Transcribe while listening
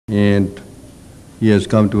and he has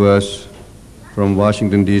come to us from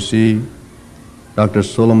Washington, D.C., Dr.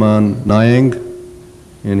 Nyang,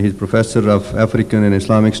 and he's professor of African and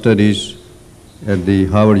Islamic Studies at the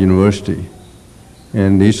Howard University.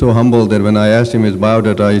 And he's so humble that when I asked him his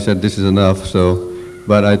biodata, he said, this is enough.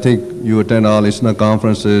 But I think you attend all ISNA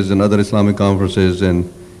conferences and other Islamic conferences,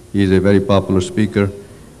 and he's a very popular speaker.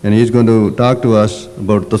 And he's going to talk to us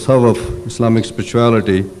about tasawwuf, Islamic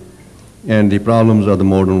spirituality, and the problems of the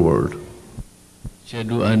modern world.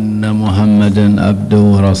 Ashhadu anna Muhammadan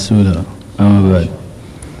abduhu wa rasulahu. Amma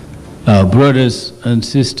ba'd. Brothers and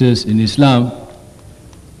sisters in Islam,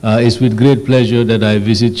 it's with great pleasure that I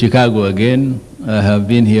visit Chicago again. I have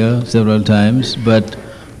been here several times, but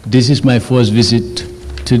this is my first visit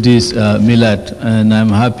to this Milad, and I'm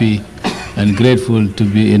happy and grateful to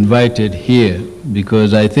be invited here,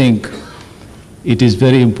 because I think it is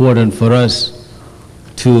very important for us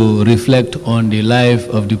to reflect on the life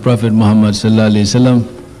of the Prophet Muhammad ﷺ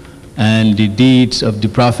and the deeds of the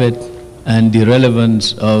Prophet and the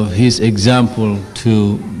relevance of his example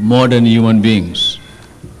to modern human beings.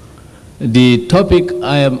 The topic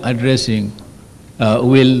I am addressing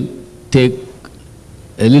will take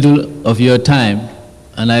a little of your time,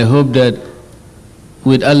 and I hope that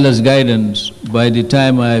with Allah's guidance, by the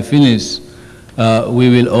time I finish, we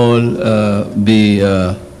will all be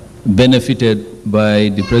benefited by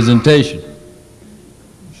the presentation.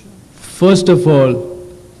 First of all,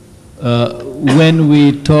 when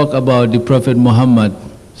we talk about the Prophet Muhammad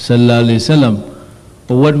ﷺ,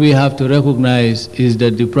 what we have to recognize is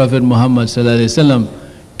that the Prophet Muhammad ﷺ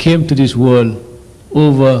came to this world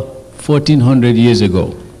over 1400 years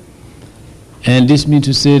ago. And this means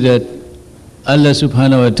to say that Allah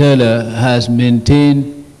subhanahu wa ta'ala has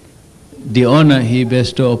maintained the honor he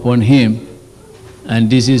bestowed upon him, and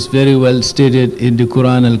this is very well stated in the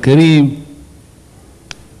Quran al-Kareem.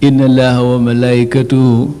 Inna Allaha wa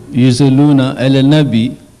malaikatuhu yusalluna ala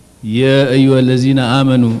nabi ya ayyuhallazina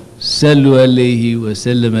amanu sallu alayhi wa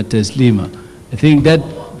sallama taslima. I think that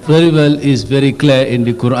very well is very clear in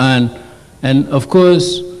the Quran. And of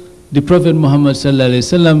course, the Prophet Muhammad sallallahu alaihi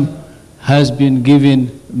wasallam has been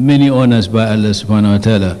given many honors by Allah subhanahu wa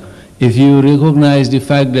ta'ala. If you recognize the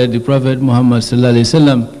fact that the Prophet Muhammad sallallahu alaihi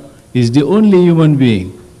wasallam is the only human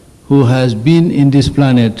being who has been in this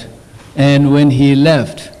planet, and when he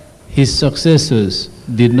left, his successors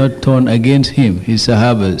did not turn against him, his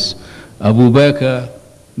Sahabas. Abu Bakr,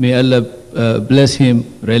 may Allah bless him,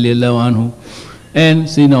 radiallahu anhu, and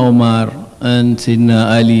Sayyidina Umar, and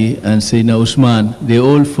Sayyidina Ali, and Sayyidina Usman, they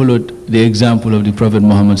all followed the example of the Prophet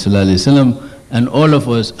Muhammad sallallahu alaihi wasallam, and all of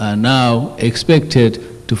us are now expected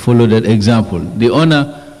to follow that example. The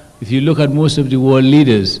honor, if you look at most of the world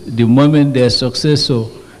leaders, the moment their successor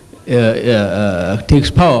takes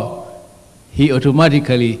power, he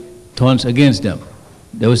automatically turns against them.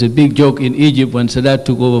 There was a big joke in Egypt when Sadat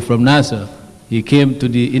took over from Nasser. He came to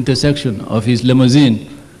the intersection of his limousine,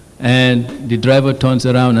 and the driver turns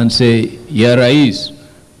around and say, Ya Rais.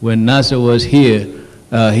 When Nasser was here,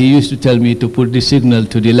 he used to tell me to put the signal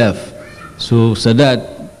to the left. So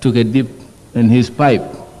Sadat took a dip in his pipe,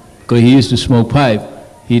 because he used to smoke pipe.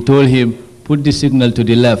 He told him, put the signal to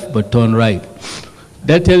the left, but turn right.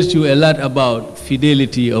 That tells you a lot about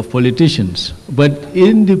fidelity of politicians. But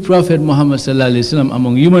in the Prophet Muhammad sallallahu alaihi wasallam,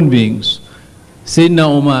 among human beings,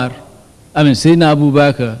 Sayyidina Abu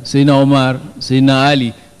Bakr, Sayyidina Umar, Sayyidina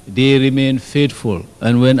Ali, they remained faithful.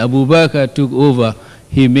 And when Abu Bakr took over,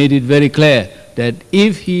 he made it very clear that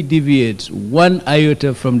if he deviates one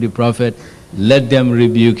iota from the Prophet, let them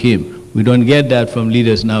rebuke him. We don't get that from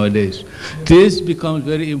leaders nowadays. This becomes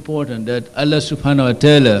very important, that Allah subhanahu wa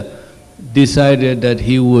ta'ala decided that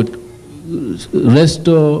he would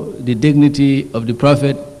restore the dignity of the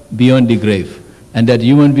Prophet beyond the grave, and that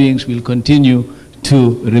human beings will continue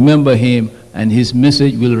to remember him, and his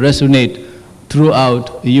message will resonate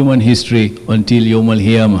throughout human history until Yawm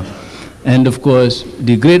al-Qiyamah. And of course,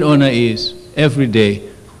 the great honor is every day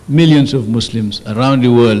millions of Muslims around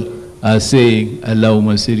the world are saying,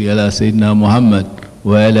 Allahumma salli ala Sayyidina Muhammad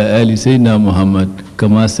wa ala ali Sayyidina Muhammad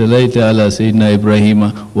kama sallaita ala Sayyidina Ibrahim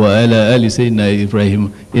wa ala ali Sayyidina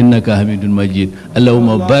Ibrahim innaka Hamidun Majid.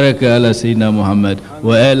 Allahumma baraka ala Sayyidina Muhammad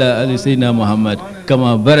wa ala ali Sayyidina Muhammad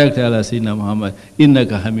kama barakta ala Sayyidina Muhammad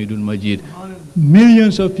innaka Hamidun Majid.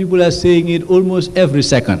 Millions of people are saying it almost every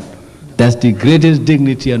second. That's the greatest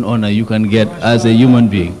dignity and honor you can get as a human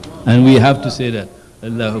being. And we have to say that.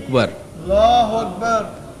 Allahu Akbar. Allahu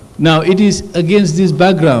Akbar. Now, it is against this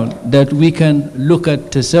background that we can look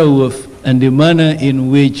at tasawwuf and the manner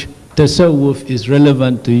in which tasawwuf is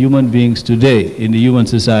relevant to human beings today in the human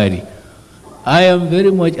society. I am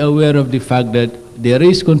very much aware of the fact that there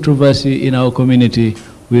is controversy in our community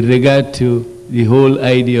with regard to the whole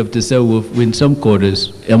idea of tasawwuf in some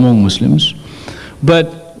quarters among Muslims.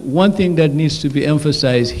 But one thing that needs to be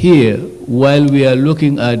emphasized here, while we are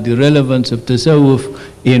looking at the relevance of tasawwuf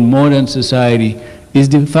in modern society, is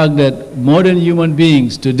the fact that modern human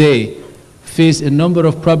beings today face a number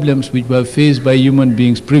of problems which were faced by human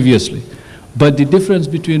beings previously. But the difference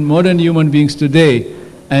between modern human beings today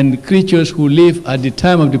and creatures who lived at the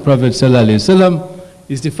time of the Prophet ﷺ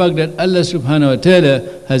is the fact that Allah subhanahu wa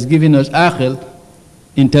ta'ala has given us aql,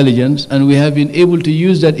 intelligence, and we have been able to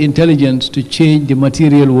use that intelligence to change the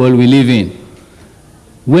material world we live in.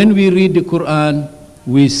 When we read the Quran,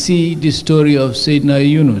 we see the story of Sayyidina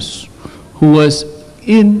Yunus, who was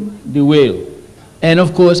in the whale. And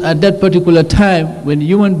of course, at that particular time, when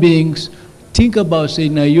human beings think about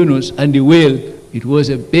Sayyidina Yunus and the whale, it was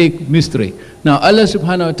a big mystery. Now, Allah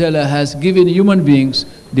subhanahu wa ta'ala has given human beings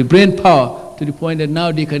the brain power to the point that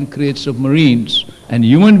now they can create submarines, and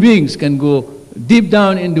human beings can go deep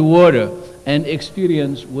down in the water and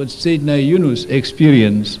experience what Sayyidina Yunus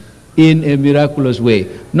experienced in a miraculous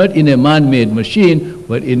way. Not in a man-made machine,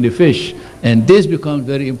 but in the fish. And this becomes a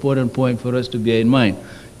very important point for us to bear in mind.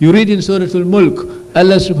 You read in Surah Al-Mulk,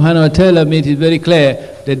 Allah subhanahu wa ta'ala made it very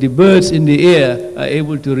clear that the birds in the air are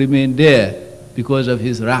able to remain there because of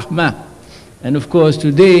His rahmah. And of course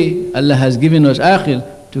today, Allah has given us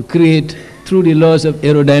aql to create, through the laws of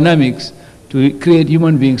aerodynamics, to create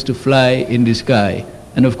human beings to fly in the sky.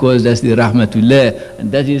 And of course that's the rahmatullah,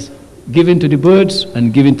 and that is given to the birds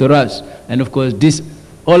and given to us. And of course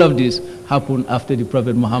all of this happened after the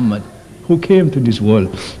Prophet Muhammad, who came to this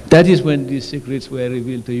world. That is when these secrets were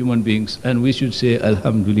revealed to human beings, and we should say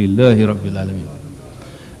Alhamdulillahi Rabbil Alameen.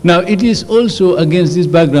 Now it is also against this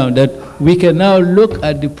background that we can now look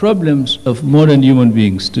at the problems of modern human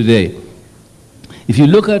beings today. If you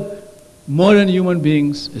look at modern human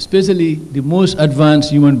beings, especially the most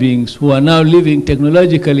advanced human beings who are now living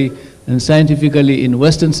technologically and scientifically in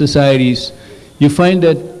Western societies, you find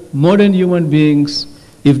that modern human beings,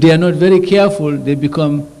 if they are not very careful, they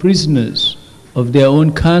become prisoners of their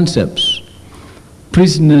own concepts,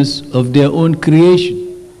 prisoners of their own creation,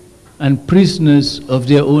 and prisoners of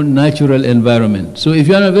their own natural environment. So if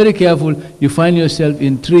you are not very careful, you find yourself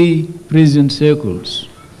in three prison circles.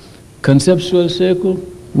 Conceptual circle,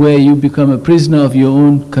 where you become a prisoner of your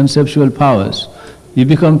own conceptual powers. You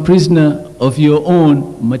become prisoner of your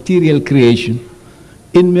own material creation.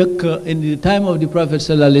 In Mecca, in the time of the Prophet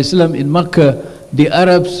ﷺ, in Mecca, the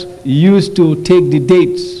Arabs used to take the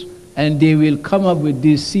dates and they will come up with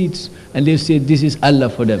these seeds and they say this is Allah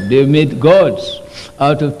for them. They made gods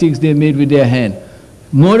out of things they made with their hand.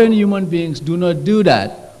 Modern human beings do not do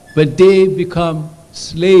that, but they become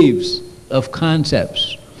slaves of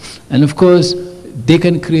concepts. And of course, they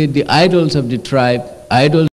can create the idols of the tribe, idols